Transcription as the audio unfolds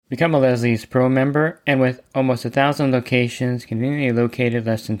Become a Leslie's Pro member, and with almost 1,000 locations conveniently located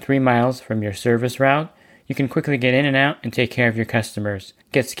less than 3 miles from your service route, you can quickly get in and out and take care of your customers.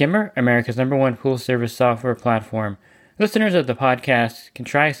 Get Skimmer, America's #1 pool service software platform. Listeners of the podcast can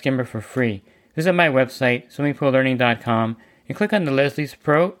try Skimmer for free. Visit my website, swimmingpoollearning.com, and click on the Leslie's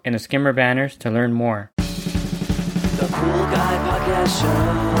Pro and the Skimmer banners to learn more. The Pool Guy Podcast Show.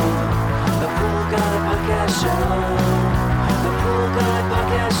 The Pool Guy Podcast Show. The Pool Guy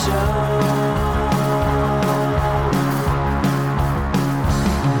Podcast Show.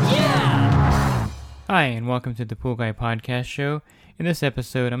 Yeah! Hi, and welcome to the Pool Guy Podcast Show. In this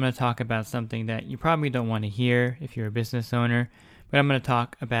episode, I'm going to talk about something that you probably don't want to hear if you're a business owner, but I'm going to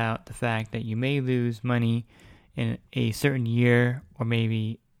talk about the fact that you may lose money in a certain year or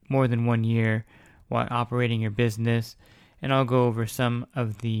maybe more than 1 year while operating your business, and I'll go over some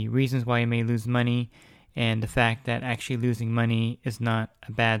of the reasons why you may lose money and the fact that actually losing money is not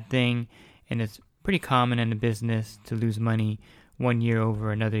a bad thing, and it's pretty common in a business to lose money 1 year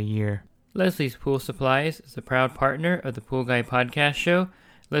over another year. Leslie's Pool Supplies is a proud partner of the Pool Guy Podcast Show.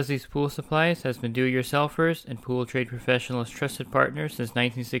 Leslie's Pool Supplies has been do-it-yourselfers and pool trade professionals' trusted partner since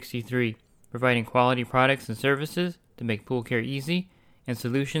 1963, providing quality products and services to make pool care easy and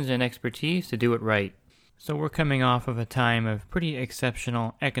solutions and expertise to do it right. So we're coming off of a time of pretty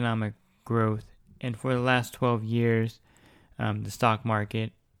exceptional economic growth, and for the last 12 years, the stock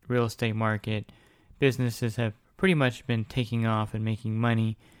market, real estate market, businesses have pretty much been taking off and making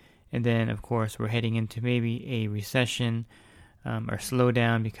money. And then, of course, we're heading into maybe a recession or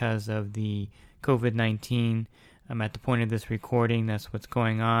slowdown because of the COVID-19. At the point of this recording, that's what's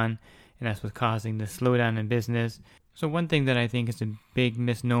going on, and that's what's causing the slowdown in business. So one thing that I think is a big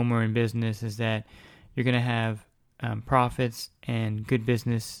misnomer in business is that you're going to have profits and good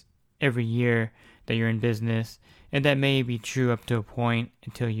business every year that you're in business. And that may be true up to a point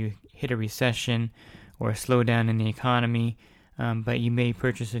until you hit a recession or a slowdown in the economy. But you may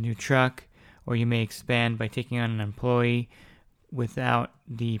purchase a new truck, or you may expand by taking on an employee without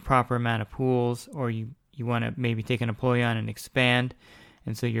the proper amount of pools, or you want to maybe take an employee on and expand,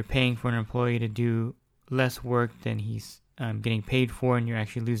 and so you're paying for an employee to do less work than he's getting paid for, and you're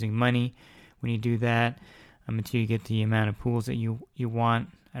actually losing money when you do that until you get the amount of pools that you want.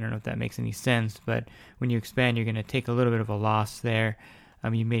 I don't know if that makes any sense, but when you expand, you're going to take a little bit of a loss there.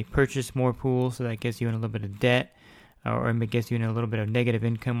 You may purchase more pools, so that gets you in a little bit of debt, or it gets you in a little bit of negative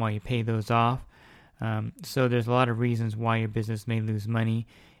income while you pay those off. So there's a lot of reasons why your business may lose money.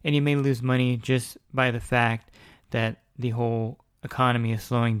 And you may lose money just by the fact that the whole economy is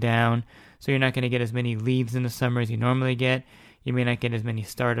slowing down. So you're not going to get as many leads in the summer as you normally get. You may not get as many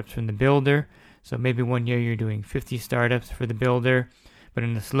startups from the builder. So maybe 1 year you're doing 50 startups for the builder, but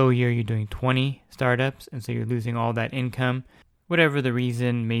in a slow year you're doing 20 startups, and so you're losing all that income. Whatever the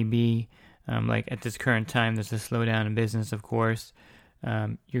reason may be, like at this current time, there's a slowdown in business, of course.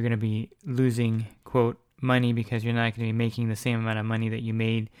 You're going to be losing, quote, money because you're not going to be making the same amount of money that you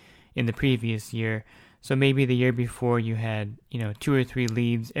made in the previous year. So maybe the year before you had, 2 or 3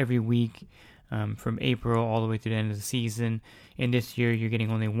 leads every week from April all the way to the end of the season. And this year you're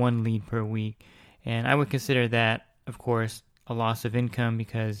getting only 1 lead per week. And I would consider that, of course, a loss of income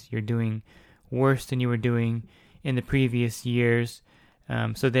because you're doing worse than you were doing in the previous years.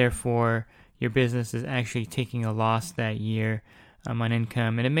 So therefore, your business is actually taking a loss that year on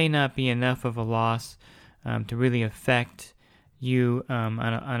income. And it may not be enough of a loss to really affect you on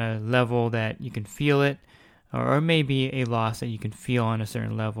a level that you can feel it, or maybe a loss that you can feel on a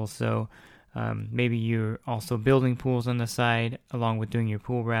certain level. So maybe you're also building pools on the side along with doing your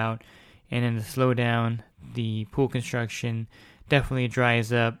pool route. And in the slowdown, the pool construction definitely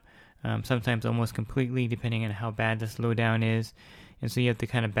dries up, sometimes almost completely, depending on how bad the slowdown is. And so you have to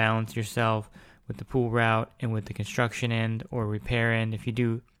kind of balance yourself with the pool route and with the construction end or repair end. If you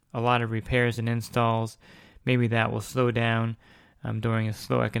do a lot of repairs and installs, maybe that will slow down during a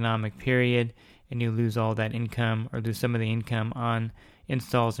slow economic period, and you lose all that income or lose some of the income on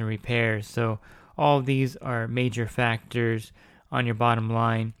installs and repairs. So all of these are major factors on your bottom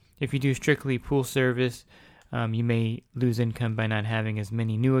line. If you do strictly pool service, you may lose income by not having as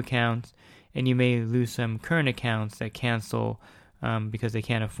many new accounts, and you may lose some current accounts that cancel because they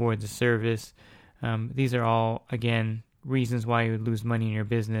can't afford the service. These are all, again, reasons why you would lose money in your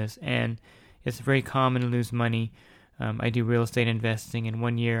business, and it's very common to lose money. I do real estate investing, and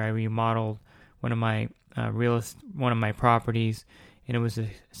 1 year I remodeled one of my properties, and it was a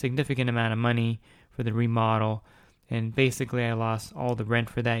significant amount of money for the remodel, and basically I lost all the rent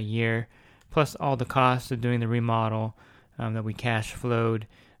for that year, plus all the costs of doing the remodel that we cash flowed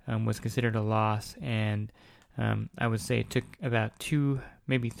was considered a loss, and I would say it took about 2,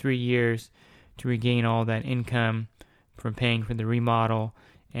 maybe 3 years to regain all that income from paying for the remodel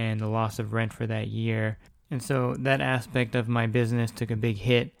and the loss of rent for that year. And so that aspect of my business took a big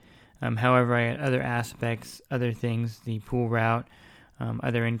hit. However, I had other aspects, other things, the pool route,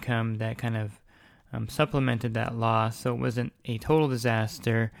 other income that kind of supplemented that loss. So it wasn't a total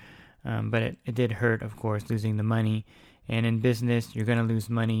disaster, but it did hurt, of course, losing the money. And in business, you're going to lose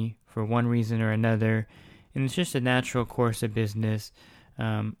money for one reason or another. And it's just a natural course of business.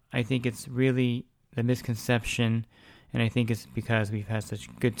 I think it's really the misconception, and I think it's because we've had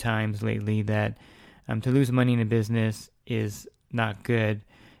such good times lately, that to lose money in a business is not good.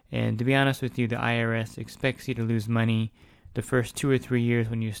 And to be honest with you, the IRS expects you to lose money the first 2 or 3 years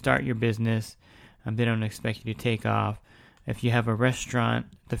when you start your business. They don't expect you to take off. If you have a restaurant,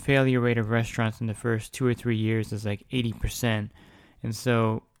 the failure rate of restaurants in the first 2 or 3 years is like 80%. And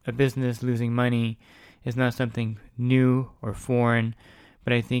so a business losing money is not something new or foreign.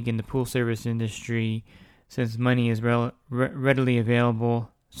 But I think in the pool service industry, since money is readily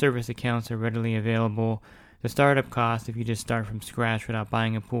available, service accounts are readily available, the startup cost, if you just start from scratch without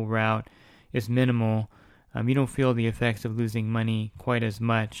buying a pool route, is minimal. You don't feel the effects of losing money quite as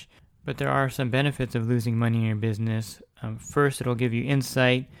much. But there are some benefits of losing money in your business. First, it'll give you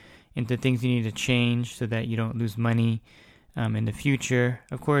insight into things you need to change so that you don't lose money in the future.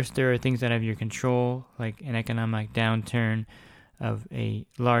 Of course, there are things that have your control, like an economic downturn of a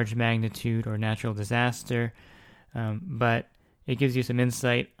large magnitude or natural disaster. But it gives you some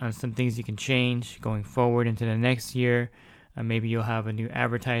insight on some things you can change going forward into the next year. Maybe you'll have a new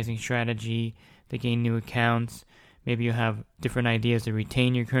advertising strategy to gain new accounts. Maybe you'll have different ideas to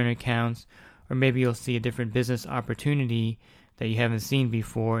retain your current accounts. Or maybe you'll see a different business opportunity that you haven't seen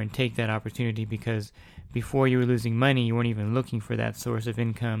before and take that opportunity, because before you were losing money, you weren't even looking for that source of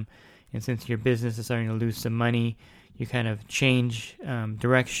income. And since your business is starting to lose some money, you kind of change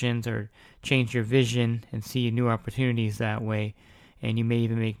directions or change your vision and see new opportunities that way. And you may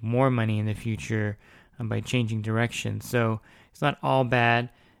even make more money in the future by changing directions. So it's not all bad.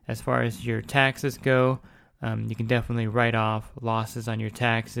 As far as your taxes go, you can definitely write off losses on your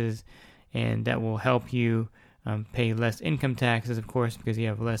taxes, and that will help you pay less income taxes, of course, because you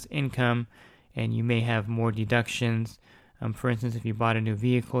have less income and you may have more deductions. For instance, if you bought a new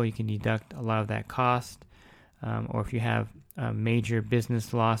vehicle, you can deduct a lot of that cost. Or if you have major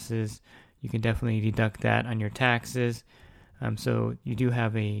business losses, you can definitely deduct that on your taxes. So you do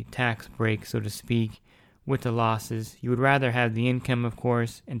have a tax break, so to speak, with the losses. You would rather have the income, of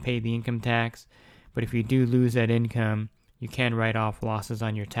course, and pay the income tax. But if you do lose that income, you can write off losses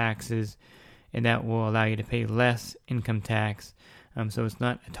on your taxes, and that will allow you to pay less income tax. So it's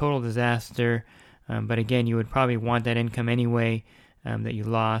not a total disaster. But again, you would probably want that income anyway that you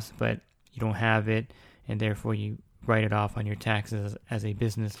lost, but you don't have it, and therefore you write it off on your taxes as a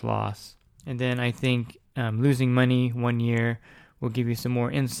business loss. And then I think losing money 1 year will give you some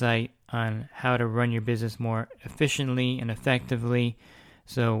more insight on how to run your business more efficiently and effectively.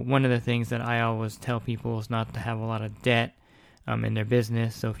 So one of the things that I always tell people is not to have a lot of debt in their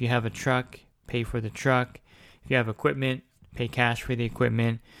business. So if you have a truck, pay for the truck. If you have equipment, pay cash for the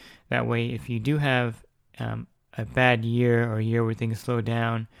equipment. That way, if you do have a bad year or a year where things slow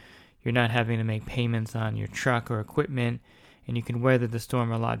down, you're not having to make payments on your truck or equipment, and you can weather the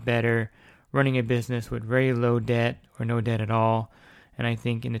storm a lot better, running a business with very low debt or no debt at all. And I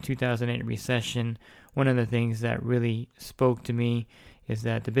think in the 2008 recession, one of the things that really spoke to me is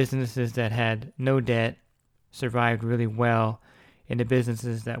that the businesses that had no debt survived really well, and the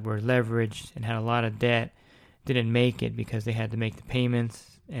businesses that were leveraged and had a lot of debt didn't make it because they had to make the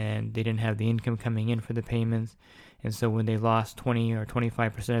payments and they didn't have the income coming in for the payments. And so when they lost 20 or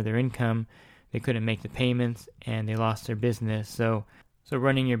 25% of their income, they couldn't make the payments and they lost their business. So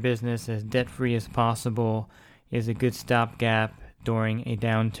running your business as debt-free as possible is a good stopgap during a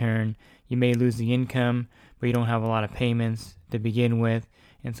downturn. You may lose the income, but you don't have a lot of payments to begin with.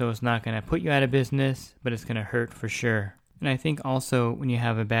 And so it's not going to put you out of business, but it's going to hurt for sure. And I think also when you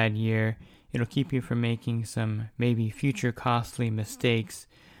have a bad year, it'll keep you from making some maybe future costly mistakes.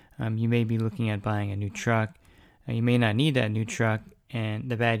 You may be looking at buying a new truck. You may not need that new truck, and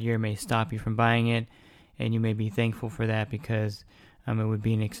the bad year may stop you from buying it, and you may be thankful for that because it would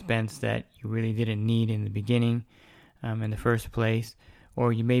be an expense that you really didn't need in the beginning, in the first place.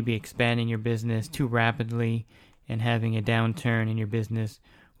 Or you may be expanding your business too rapidly, and having a downturn in your business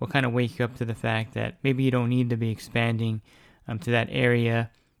will kind of wake you up to the fact that maybe you don't need to be expanding to that area,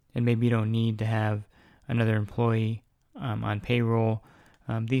 and maybe you don't need to have another employee on payroll.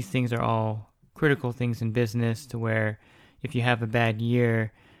 These things are all critical things in business, to where if you have a bad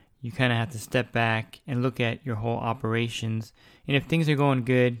year, you kind of have to step back and look at your whole operations. And if things are going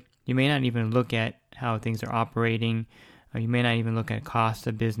good, you may not even look at how things are operating. You may not even look at cost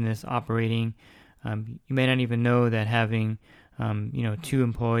of business operating. You may not even know that having 2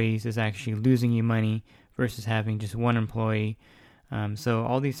 employees is actually losing you money versus having just 1 employee. So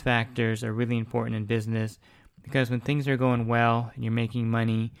all these factors are really important in business, because when things are going well and you're making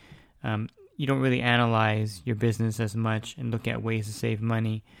money, you don't really analyze your business as much and look at ways to save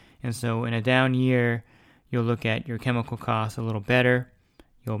money. And so in a down year, you'll look at your chemical costs a little better,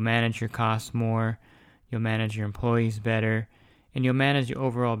 you'll manage your costs more, you'll manage your employees better, and you'll manage your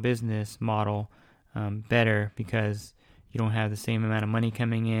overall business model better, because you don't have the same amount of money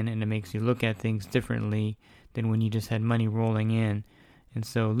coming in, and it makes you look at things differently than when you just had money rolling in. And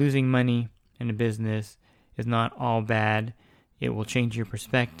so losing money in a business is not all bad. It will change your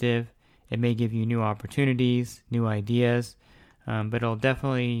perspective. It may give you new opportunities, new ideas, but it'll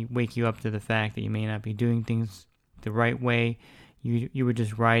definitely wake you up to the fact that you may not be doing things the right way. You were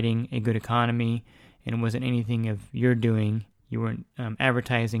just riding a good economy, and it wasn't anything of your doing. You weren't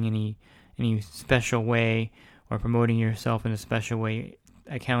advertising any special way or promoting yourself in a special way.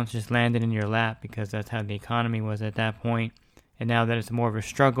 Accounts just landed in your lap because that's how the economy was at that point. And now that it's more of a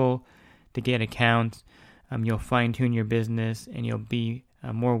struggle to get accounts, you'll fine-tune your business, and you'll be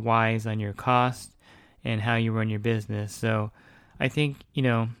more wise on your costs and how you run your business. So I think, in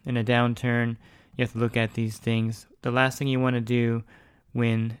a downturn, you have to look at these things. The last thing you want to do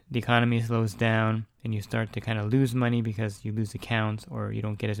when the economy slows down and you start to kind of lose money because you lose accounts or you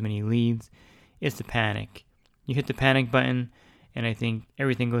don't get as many leads is to panic. You hit the panic button, and I think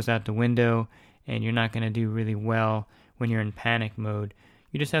everything goes out the window, and you're not going to do really well when you're in panic mode.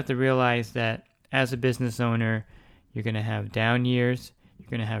 You just have to realize that as a business owner, you're going to have down years, you're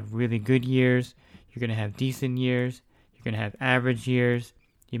going to have really good years, you're going to have decent years, you're going to have average years,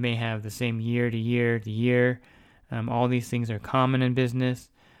 you may have the same year to year to year. All these things are common in business,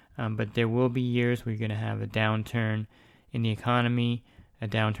 but there will be years where you're going to have a downturn in the economy, a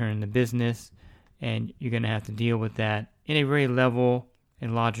downturn in the business, and you're going to have to deal with that in a very level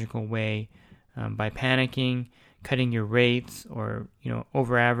and logical way, by panicking, cutting your rates, or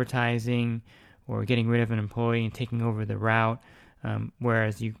over advertising, or getting rid of an employee and taking over the route,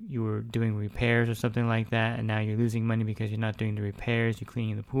 whereas you were doing repairs or something like that, and now you're losing money because you're not doing the repairs, you're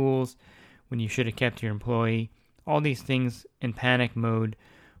cleaning the pools when you should have kept your employee. All these things in panic mode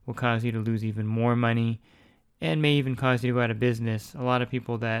will cause you to lose even more money, and may even cause you to go out of business. A lot of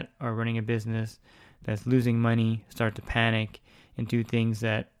people that are running a business that's losing money start to panic and do things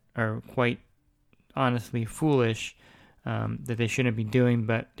that are quite honestly foolish, that they shouldn't be doing,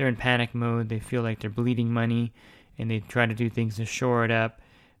 but they're in panic mode. They feel like they're bleeding money, and they try to do things to shore it up,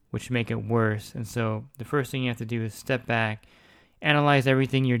 which make it worse. And so the first thing you have to do is step back, analyze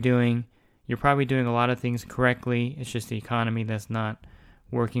everything you're doing. You're probably doing a lot of things correctly. It's just the economy that's not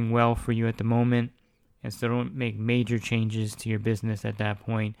working well for you at the moment. And so don't make major changes to your business at that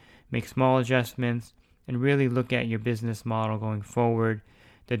point. Make small adjustments and really look at your business model going forward,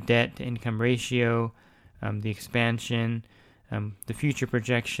 the debt to income ratio, the expansion, the future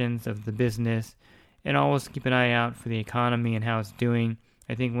projections of the business, and always keep an eye out for the economy and how it's doing.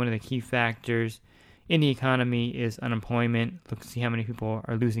 I think one of the key factors in the economy is unemployment. Look to see how many people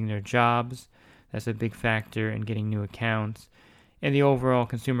are losing their jobs. That's a big factor in getting new accounts. And the overall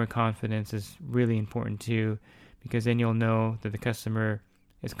consumer confidence is really important too, because then you'll know that the customer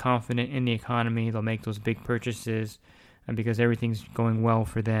is confident in the economy. They'll make those big purchases because everything's going well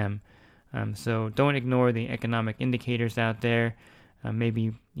for them. So don't ignore the economic indicators out there.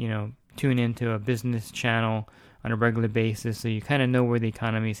 Maybe, tune into a business channel on a regular basis so you kind of know where the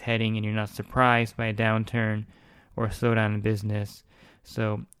economy is heading and you're not surprised by a downturn or a slowdown in business.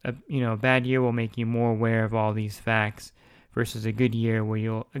 So, a bad year will make you more aware of all these facts versus a good year where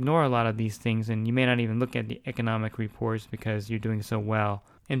you'll ignore a lot of these things and you may not even look at the economic reports because you're doing so well.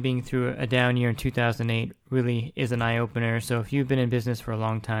 And being through a down year in 2008 really is an eye-opener. So if you've been in business for a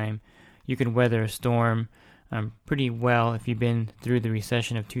long time, you can weather a storm pretty well if you've been through the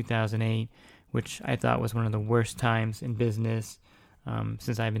recession of 2008, which I thought was one of the worst times in business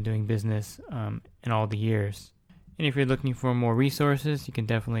since I've been doing business in all the years. And if you're looking for more resources, you can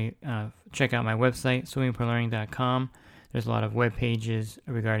definitely check out my website, swimmingpoollearning.com. There's a lot of web pages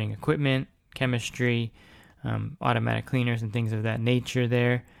regarding equipment, chemistry, automatic cleaners, and things of that nature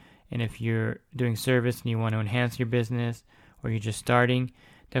there. And if you're doing service and you want to enhance your business, or you're just starting,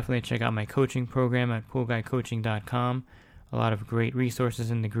 definitely check out my coaching program at poolguycoaching.com. A lot of great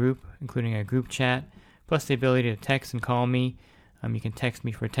resources in the group, including a group chat, plus the ability to text and call me. You can text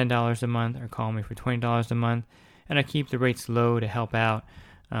me for $10 a month or call me for $20 a month. And I keep the rates low to help out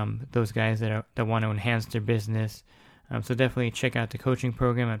those guys that want to enhance their business. So definitely check out the coaching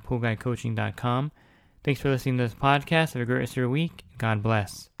program at poolguycoaching.com. Thanks for listening to this podcast. Have a great rest of your week. God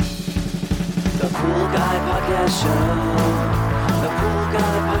bless. The Pool Guy Podcast Show. The Pool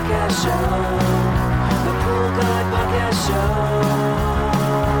Guy Podcast Show. The Pool Guy Podcast Show.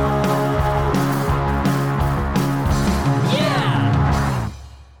 Yeah!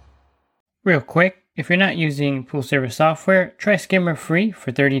 Real quick, if you're not using pool service software, try Skimmer free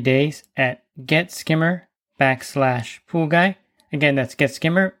for 30 days at getskimmer.com/poolguy. Again, that's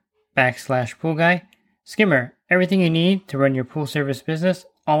getskimmer.com/poolguy. Skimmer, everything you need to run your pool service business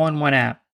all in one app.